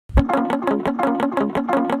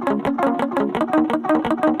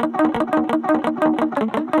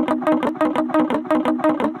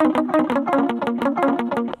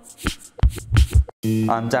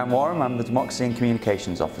I'm Dan Warham, I'm the Democracy and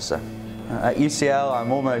Communications Officer. At UCL,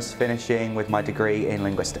 I'm almost finishing with my degree in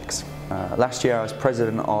Linguistics. Last year I was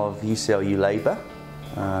President of UCLU Labour,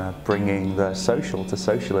 bringing the social to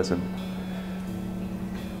socialism.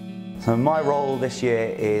 So my role this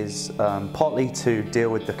year is partly to deal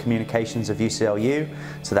with the communications of UCLU,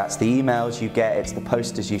 so that's the emails you get, it's the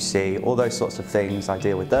posters you see, all those sorts of things, I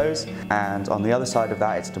deal with those. And on the other side of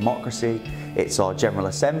that, it's democracy, it's our general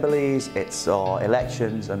assemblies, it's our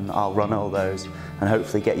elections, and I'll run all those and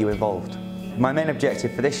hopefully get you involved. My main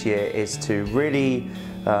objective for this year is to really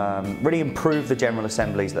improve the general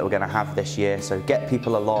assemblies that we're going to have this year, so get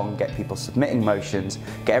people along, get people submitting motions,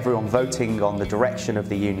 get everyone voting on the direction of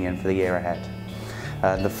the union for the year ahead.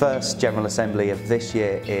 The first general assembly of this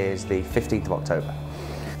year is the 15th of October.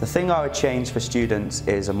 The thing I would change for students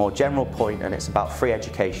is a more general point, and it's about free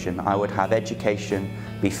education. I would have education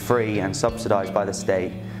be free and subsidised by the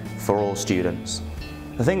state for all students.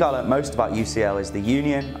 The thing I learnt most about UCL is the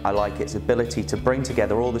union. I like its ability to bring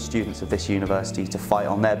together all the students of this university to fight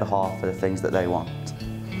on their behalf for the things that they want.